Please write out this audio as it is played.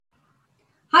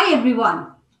Hi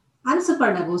everyone, I'm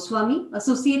Suparna Goswami,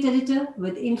 Associate Editor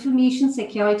with Information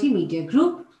Security Media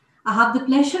Group. I have the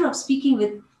pleasure of speaking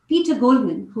with Peter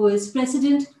Goldman, who is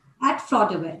President at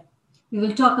FraudAware. We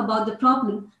will talk about the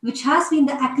problem which has been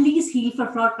the Achilles heel for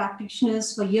fraud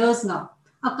practitioners for years now,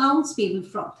 accounts payable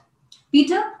fraud.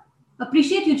 Peter,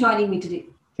 appreciate you joining me today.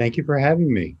 Thank you for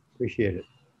having me. Appreciate it.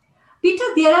 Peter,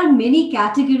 there are many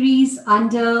categories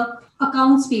under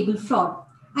accounts payable fraud.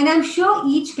 And I'm sure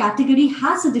each category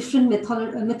has a different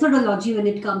methodology when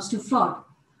it comes to fraud.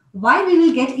 While we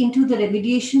will get into the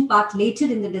remediation part later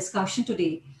in the discussion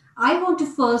today, I want to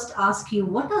first ask you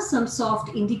what are some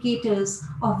soft indicators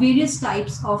of various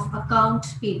types of account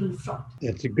payable fraud?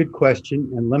 It's a good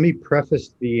question. And let me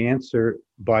preface the answer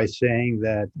by saying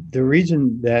that the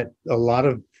reason that a lot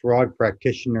of fraud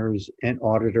practitioners and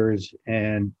auditors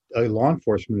and law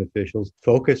enforcement officials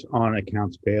focus on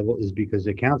accounts payable is because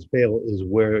accounts payable is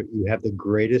where you have the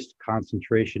greatest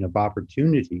concentration of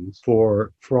opportunities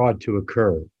for fraud to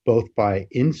occur, both by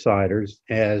insiders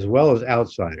as well as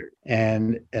outsiders.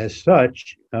 And as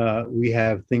such, we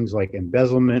have things like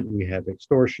embezzlement, we have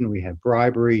extortion, we have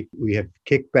bribery, we have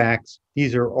kickbacks.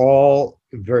 These are all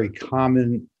very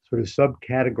common sort of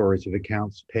subcategories of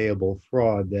accounts payable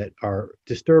fraud that are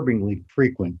disturbingly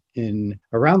frequent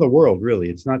around the world, really.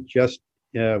 It's not just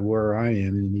where I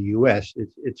am in the US,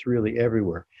 it's really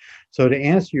everywhere. So to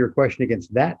answer your question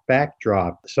against that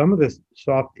backdrop, some of the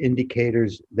soft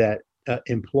indicators that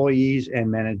employees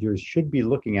and managers should be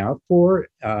looking out for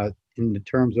in the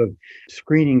terms of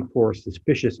screening for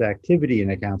suspicious activity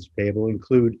in accounts payable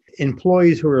include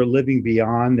employees who are living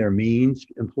beyond their means,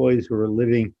 employees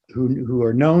who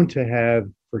are known to have,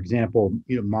 for example,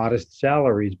 modest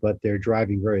salaries, but they're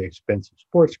driving very expensive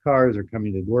sports cars or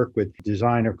coming to work with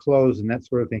designer clothes and that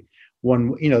sort of thing.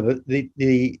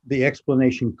 The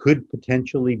explanation could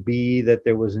potentially be that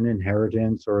there was an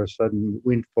inheritance or a sudden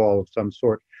windfall of some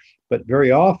sort. But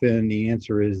very often the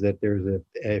answer is that there's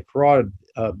a fraud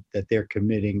that they're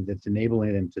committing that's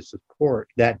enabling them to support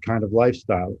that kind of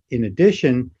lifestyle. In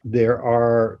addition, there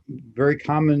are very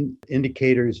common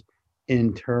indicators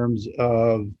in terms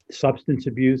of substance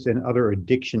abuse and other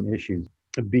addiction issues.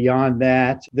 Beyond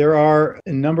that, there are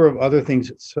a number of other things.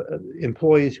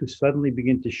 Employees who suddenly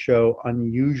begin to show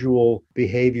unusual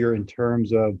behavior in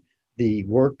terms of the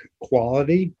work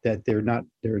quality, that they're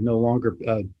no longer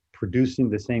producing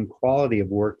the same quality of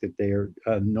work that they are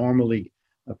normally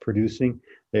producing.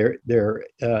 Their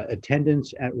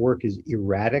attendance at work is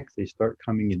erratic. They start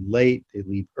coming in late, they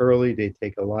leave early, they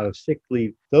take a lot of sick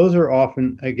leave. Those are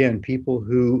often, again, people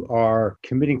who are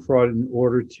committing fraud in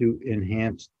order to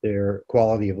enhance their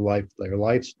quality of life, their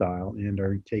lifestyle, and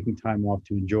are taking time off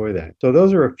to enjoy that. So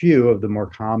those are a few of the more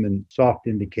common soft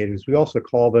indicators. We also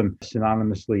call them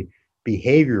synonymously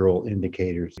behavioral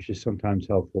indicators, which is sometimes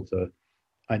helpful to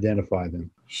identify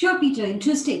them. Sure, Peter,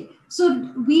 interesting.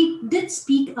 So we did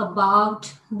speak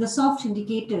about the soft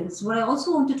indicators. What I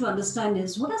also wanted to understand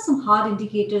is what are some hard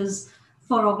indicators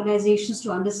for organizations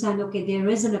to understand, okay, there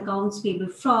is an accounts payable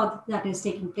fraud that is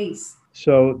taking place?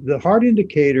 So the hard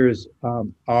indicators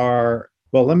are,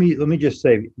 well, let me just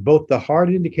say, both the hard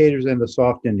indicators and the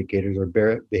soft indicators or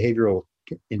behavioral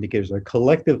indicators are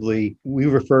collectively, we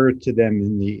refer to them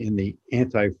in the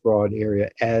anti-fraud area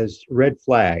as red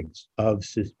flags of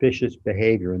suspicious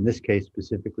behavior. In this case,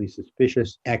 specifically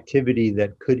suspicious activity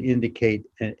that could indicate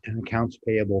an accounts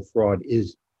payable fraud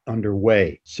is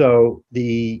underway. So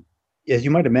as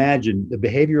you might imagine, the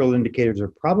behavioral indicators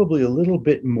are probably a little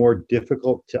bit more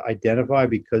difficult to identify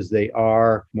because they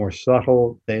are more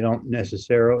subtle. They don't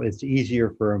necessarily, it's easier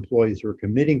for employees who are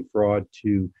committing fraud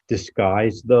to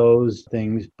disguise those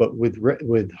things. But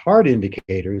with hard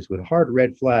indicators, with hard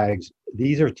red flags,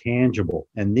 these are tangible.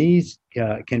 And these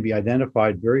can be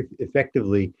identified very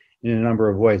effectively in a number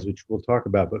of ways, which we'll talk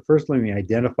about. But first, let me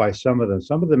identify some of them.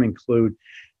 Some of them include,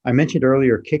 I mentioned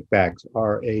earlier, kickbacks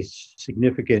are a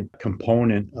significant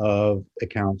component of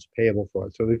accounts payable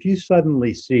fraud. So if you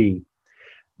suddenly see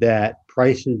that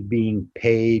prices being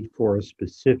paid for a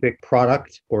specific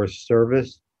product or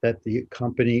service that the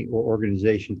company or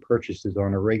organization purchases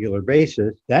on a regular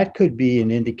basis, that could be an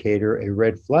indicator, a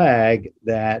red flag,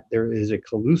 that there is a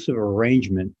collusive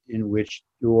arrangement in which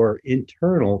your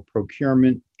internal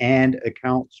procurement and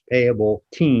accounts payable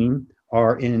team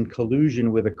are in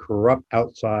collusion with a corrupt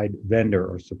outside vendor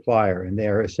or supplier, and they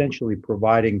are essentially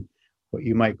providing what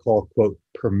you might call, quote,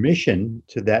 permission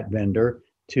to that vendor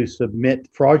to submit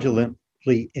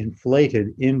fraudulently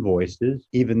inflated invoices,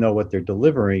 even though what they're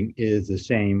delivering is the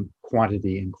same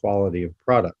quantity and quality of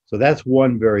product. So that's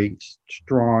one very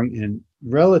strong and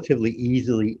relatively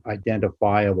easily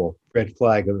identifiable red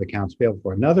flag of accounts payable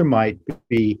fraud. Another might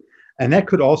be, and that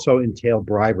could also entail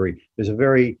bribery. There's a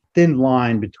very thin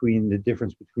line between the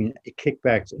difference between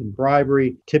kickbacks and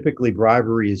bribery. Typically,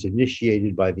 bribery is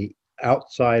initiated by the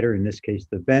outsider, in this case,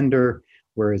 the vendor,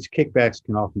 whereas kickbacks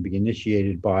can often be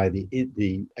initiated by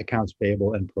the accounts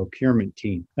payable and procurement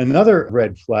team. Another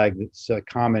red flag that's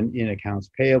common in accounts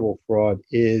payable fraud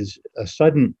is a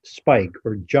sudden spike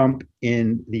or jump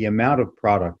in the amount of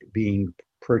product being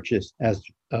purchased as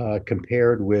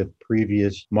compared with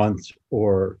previous months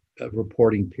or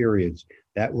reporting periods.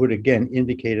 That would again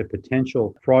indicate a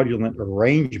potential fraudulent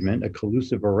arrangement, a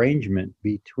collusive arrangement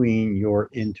between your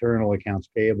internal accounts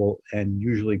payable and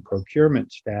usually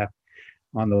procurement staff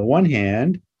on the one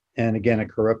hand, and again, a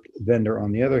corrupt vendor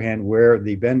on the other hand, where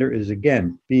the vendor is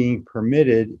again being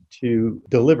permitted to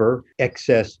deliver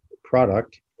excess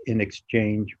product in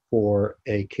exchange for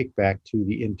a kickback to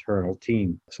the internal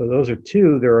team. So those are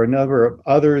two. There are a number of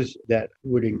others that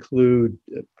would include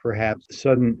perhaps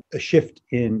sudden shift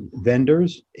in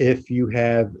vendors. If you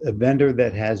have a vendor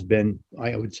that has been,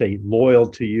 I would say, loyal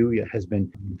to you, has been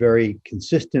very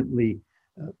consistently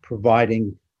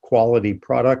providing quality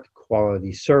product,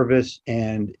 quality service,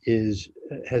 and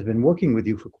has been working with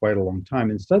you for quite a long time,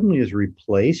 and suddenly is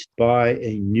replaced by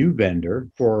a new vendor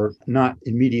for not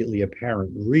immediately apparent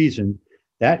reason,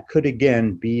 that could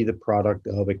again be the product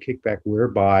of a kickback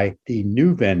whereby the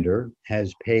new vendor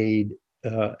has paid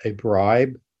a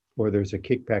bribe, or there's a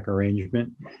kickback arrangement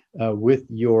with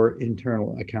your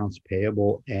internal accounts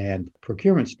payable and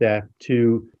procurement staff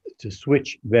to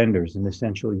switch vendors and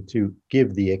essentially to switch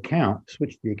the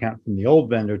account from the old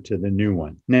vendor to the new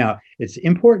one. Now, it's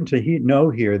important to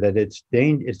know here that it's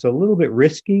a little bit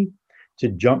risky to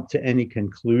jump to any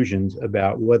conclusions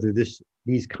about whether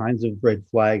these kinds of red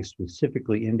flags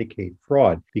specifically indicate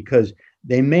fraud, because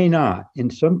they may not. In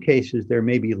some cases, there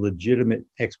may be legitimate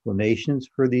explanations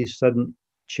for these sudden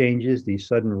changes, these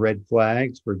sudden red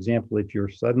flags. For example, if you're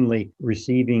suddenly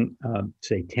receiving,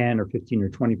 say, 10 or 15 or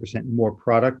 20% more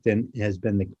product than has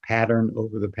been the pattern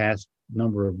over the past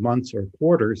number of months or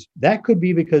quarters, that could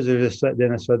be because there's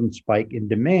then a sudden spike in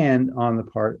demand on the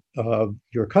part of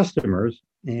your customers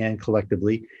and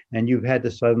collectively, and you've had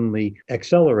to suddenly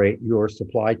accelerate your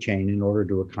supply chain in order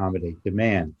to accommodate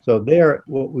demand. So there,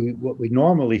 what we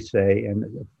normally say, and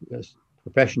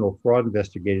professional fraud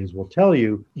investigators will tell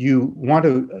you, you want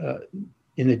to,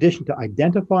 in addition to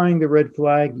identifying the red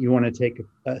flag, you want to take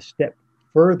a step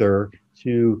further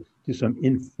to do some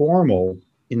informal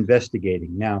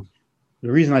investigating. Now,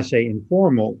 the reason I say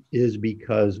informal is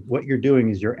because what you're doing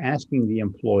is you're asking the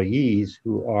employees,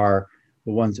 who are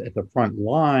the ones at the front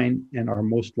line and are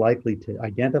most likely to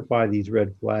identify these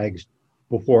red flags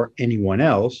before anyone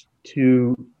else,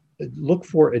 to look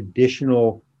for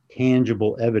additional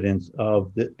tangible evidence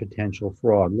of the potential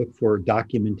fraud. Look for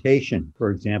documentation, for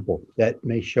example, that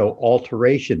may show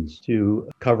alterations to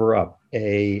cover up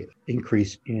an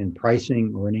increase in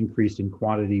pricing or an increase in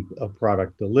quantity of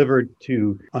product delivered,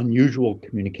 to unusually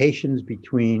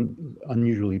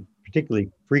particularly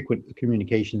frequent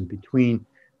communications between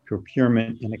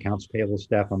procurement and accounts payable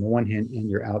staff on the one hand and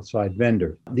your outside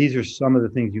vendor. These are some of the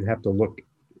things you have to look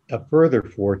further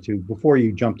before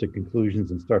you jump to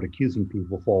conclusions and start accusing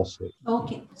people falsely.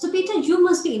 Okay. So Peter, you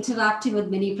must be interacting with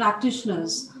many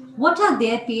practitioners. What are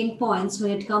their pain points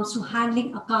when it comes to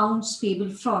handling accounts payable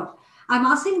fraud? I'm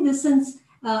asking this since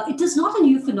it is not a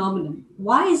new phenomenon.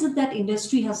 Why is it that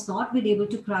industry has not been able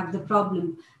to crack the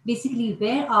problem? Basically,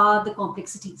 where are the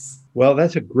complexities? Well,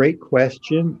 that's a great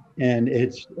question, and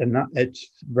it's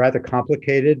rather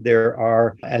complicated. There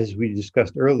are, as we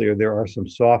discussed earlier, there are some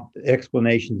soft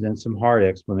explanations and some hard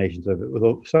explanations of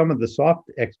it. Some of the soft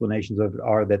explanations of it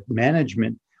are that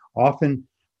management often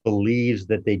believes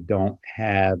that they don't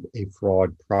have a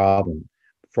fraud problem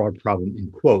in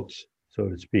quotes, so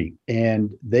to speak. And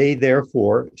they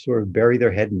therefore sort of bury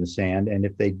their head in the sand. And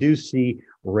if they do see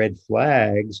red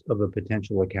flags of a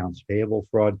potential accounts payable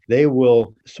fraud, they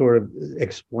will sort of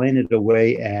explain it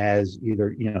away as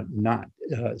either, not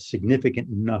significant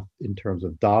enough in terms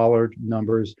of dollar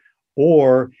numbers,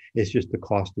 or it's just the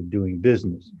cost of doing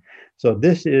business. So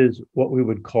this is what we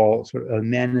would call sort of a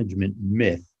management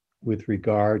myth with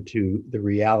regard to the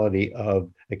reality of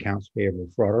accounts payable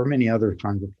fraud, or many other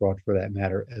kinds of fraud for that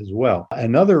matter as well.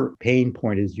 Another pain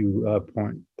point, as you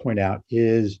point out,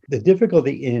 is the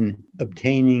difficulty in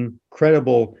obtaining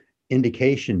credible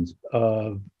indications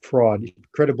of fraud,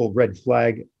 credible red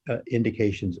flag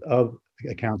indications of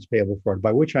accounts payable fraud,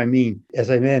 by which I mean, as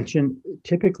I mentioned,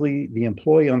 typically the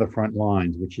employee on the front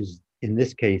lines, which is in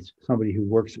this case, somebody who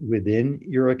works within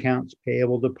your accounts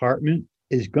payable department,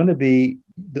 is going to be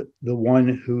the one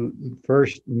who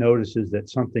first notices that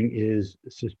something is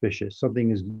suspicious,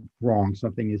 something is wrong,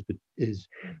 something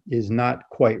is not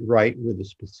quite right with a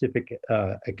specific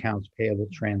accounts payable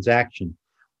transaction,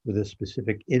 with a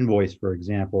specific invoice, for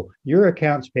example. Your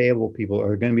accounts payable people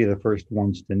are going to be the first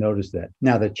ones to notice that.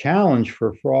 Now, the challenge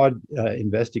for fraud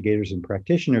investigators and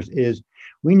practitioners is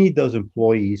we need those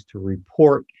employees to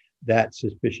report that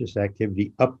suspicious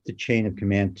activity up the chain of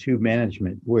command to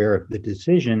management, where the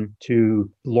decision to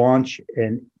launch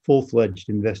a full-fledged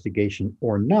investigation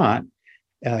or not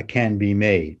can be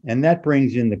made. And that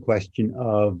brings in the question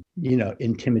of,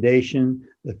 intimidation,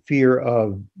 the fear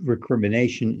of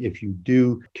recrimination if you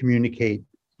do communicate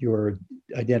your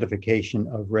identification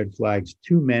of red flags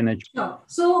to manage. Sure.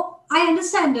 So I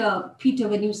understand, Peter,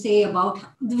 when you say about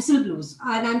the whistleblowers,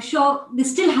 and I'm sure they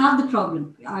still have the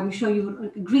problem. I'm sure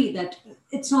you agree that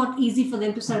it's not easy for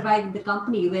them to survive in the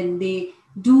company when they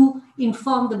do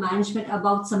inform the management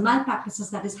about some malpractices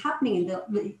that is happening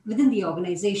within the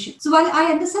organization. So while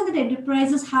I understand that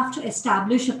enterprises have to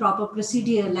establish a proper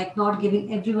procedure, like not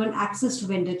giving everyone access to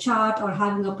vendor chart or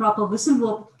having a proper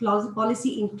whistleblower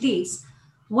policy in place,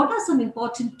 what are some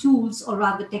important tools or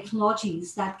rather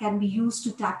technologies that can be used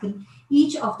to tackle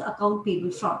each of the account payable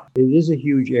fraud? It is a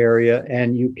huge area,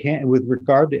 and you can't, with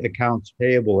regard to accounts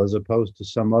payable, as opposed to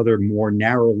some other more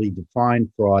narrowly defined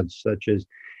frauds, such as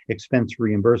expense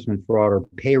reimbursement fraud or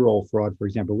payroll fraud, for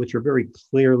example, which are very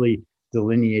clearly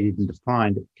delineated and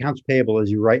defined. Accounts payable,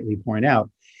 as you rightly point out,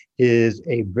 is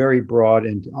a very broad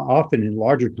and often in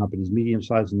larger companies,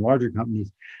 medium-sized and larger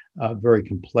companies, very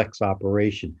complex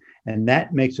operation. And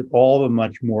that makes it all the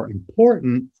much more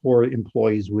important for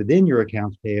employees within your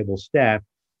accounts payable staff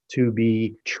to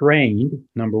be trained.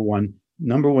 Number one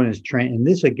is trained. And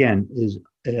this, again, is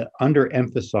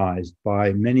underemphasized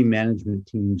by many management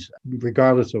teams,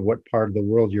 regardless of what part of the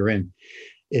world you're in.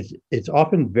 It's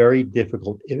often very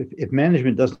difficult if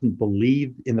management doesn't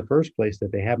believe in the first place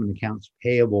that they have an accounts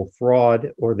payable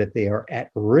fraud or that they are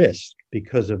at risk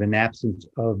because of an absence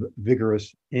of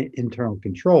vigorous internal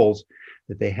controls,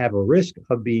 that they have a risk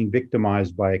of being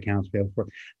victimized by accounts payable fraud.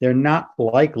 They're not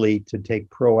likely to take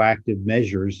proactive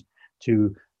measures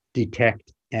to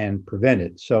detect and prevent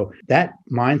it. So that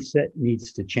mindset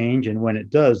needs to change. And when it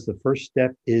does, the first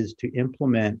step is to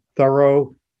implement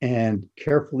thorough and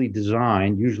carefully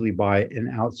designed, usually by an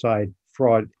outside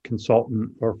fraud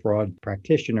consultant or fraud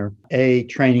practitioner, a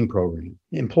training program.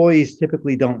 Employees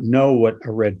typically don't know what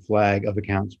a red flag of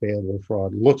accounts payable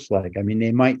fraud looks like. I mean,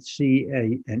 they might see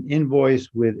an invoice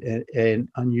with an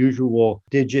unusual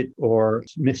digit or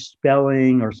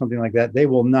misspelling or something like that. They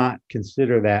will not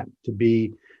consider that to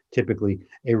be typically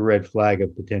a red flag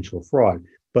of potential fraud.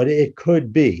 But it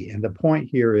could be. And the point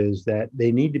here is that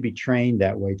they need to be trained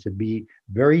that way, to be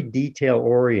very detail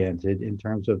oriented in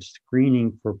terms of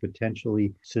screening for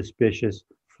potentially suspicious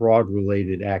fraud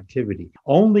related activity.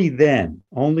 Only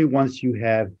once you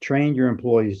have trained your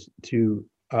employees to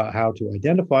how to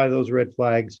identify those red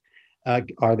flags,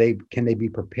 can they be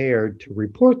prepared to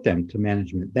report them to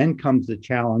management. Then comes the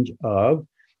challenge of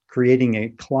creating a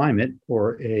climate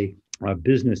or a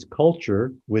business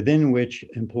culture within which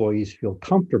employees feel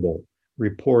comfortable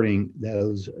reporting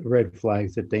those red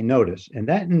flags that they notice. And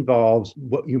that involves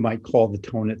what you might call the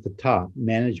tone at the top.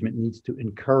 Management needs to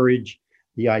encourage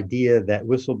the idea that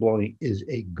whistleblowing is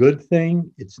a good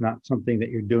thing. It's not something that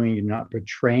you're doing. You're not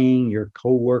betraying your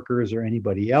coworkers or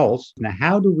anybody else. Now,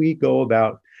 how do we go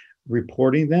about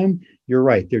reporting them? You're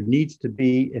right. There needs to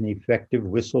be an effective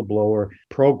whistleblower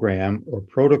program or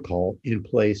protocol in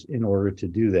place in order to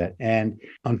do that. And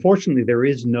unfortunately, there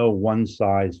is no one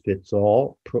size fits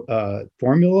all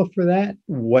formula for that.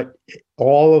 What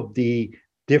all of the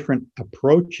different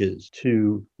approaches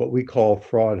to what we call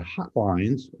fraud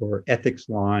hotlines or ethics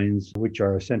lines, which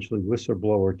are essentially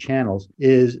whistleblower channels,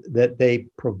 is that they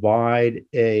provide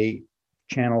a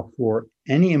channel for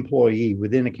any employee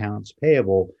within accounts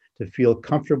payable to feel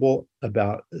comfortable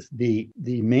about the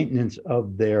maintenance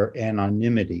of their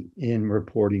anonymity in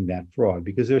reporting that fraud,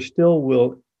 because there still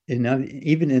will,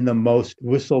 even in the most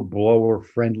whistleblower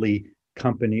friendly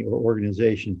company or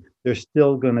organization, there's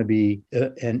still going to be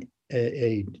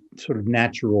a sort of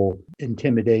natural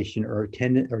intimidation or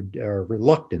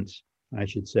reluctance, I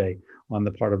should say, on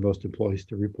the part of most employees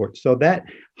to report. So that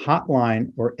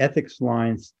hotline or ethics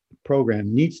lines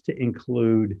program needs to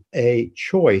include a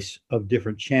choice of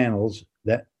different channels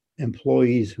that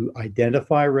employees who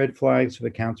identify red flags of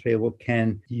accounts payable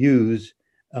can use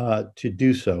to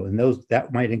do so. And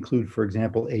that might include, for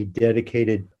example, a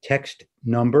dedicated text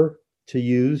number to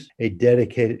use, a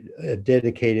dedicated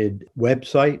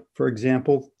website, for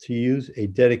example, to use, a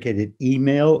dedicated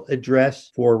email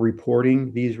address for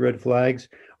reporting these red flags,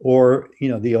 or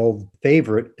the old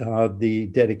favorite, the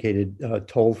dedicated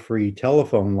toll-free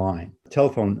telephone line.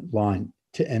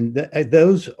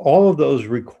 All of those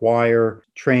require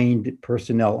trained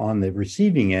personnel on the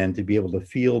receiving end to be able to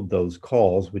field those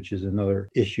calls, which is another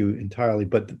issue entirely.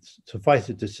 But suffice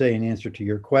it to say, in answer to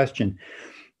your question,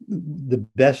 the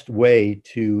best way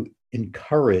to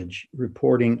encourage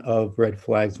reporting of red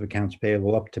flags of accounts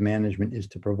payable up to management is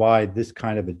to provide this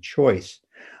kind of a choice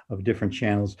of different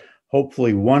channels,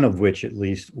 hopefully one of which at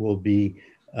least will be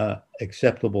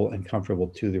acceptable and comfortable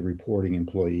to the reporting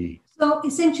employee. So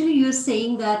essentially, you're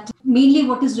saying that mainly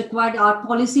what is required are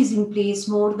policies in place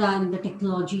more than the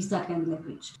technologies that can be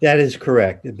leveraged. That is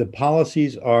correct. The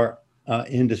policies are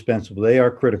indispensable. They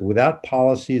are critical. Without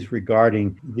policies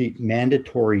regarding the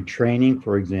mandatory training,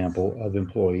 for example, of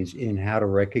employees in how to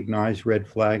recognize red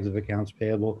flags of accounts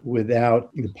payable, without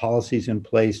the policies in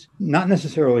place, not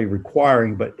necessarily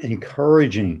requiring, but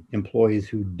encouraging employees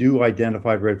who do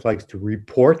identify red flags to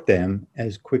report them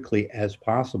as quickly as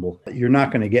possible, you're not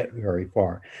going to get very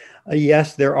far.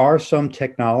 Yes, there are some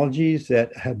technologies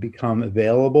that have become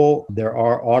available. There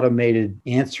are automated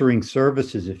answering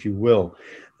services, if you will,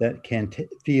 that can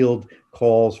field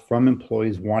calls from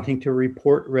employees wanting to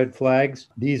report red flags.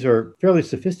 These are fairly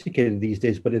sophisticated these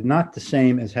days, but it's not the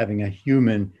same as having a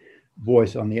human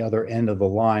voice on the other end of the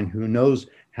line who knows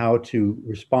how to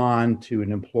respond to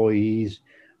an employee's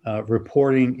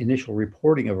initial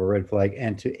reporting of a red flag,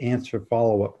 and to answer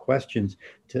follow-up questions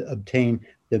to obtain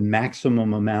the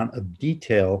maximum amount of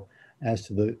detail as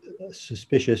to the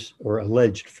suspicious or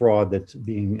alleged fraud that's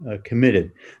being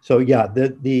committed. So yeah,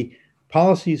 the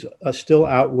policies still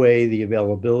outweigh the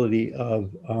availability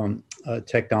of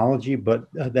technology, but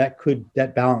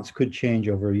that balance could change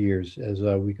over years as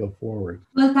we go forward.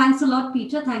 Well, thanks a lot,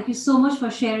 Peter. Thank you so much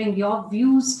for sharing your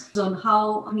views on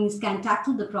how companies can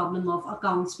tackle the problem of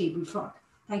accounts payable fraud.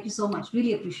 Thank you so much.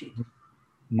 Really appreciate it.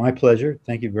 My pleasure.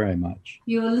 Thank you very much.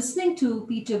 You are listening to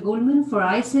Peter Goldman for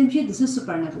ISMG. This is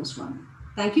Suparna Goswami.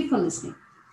 Thank you for listening.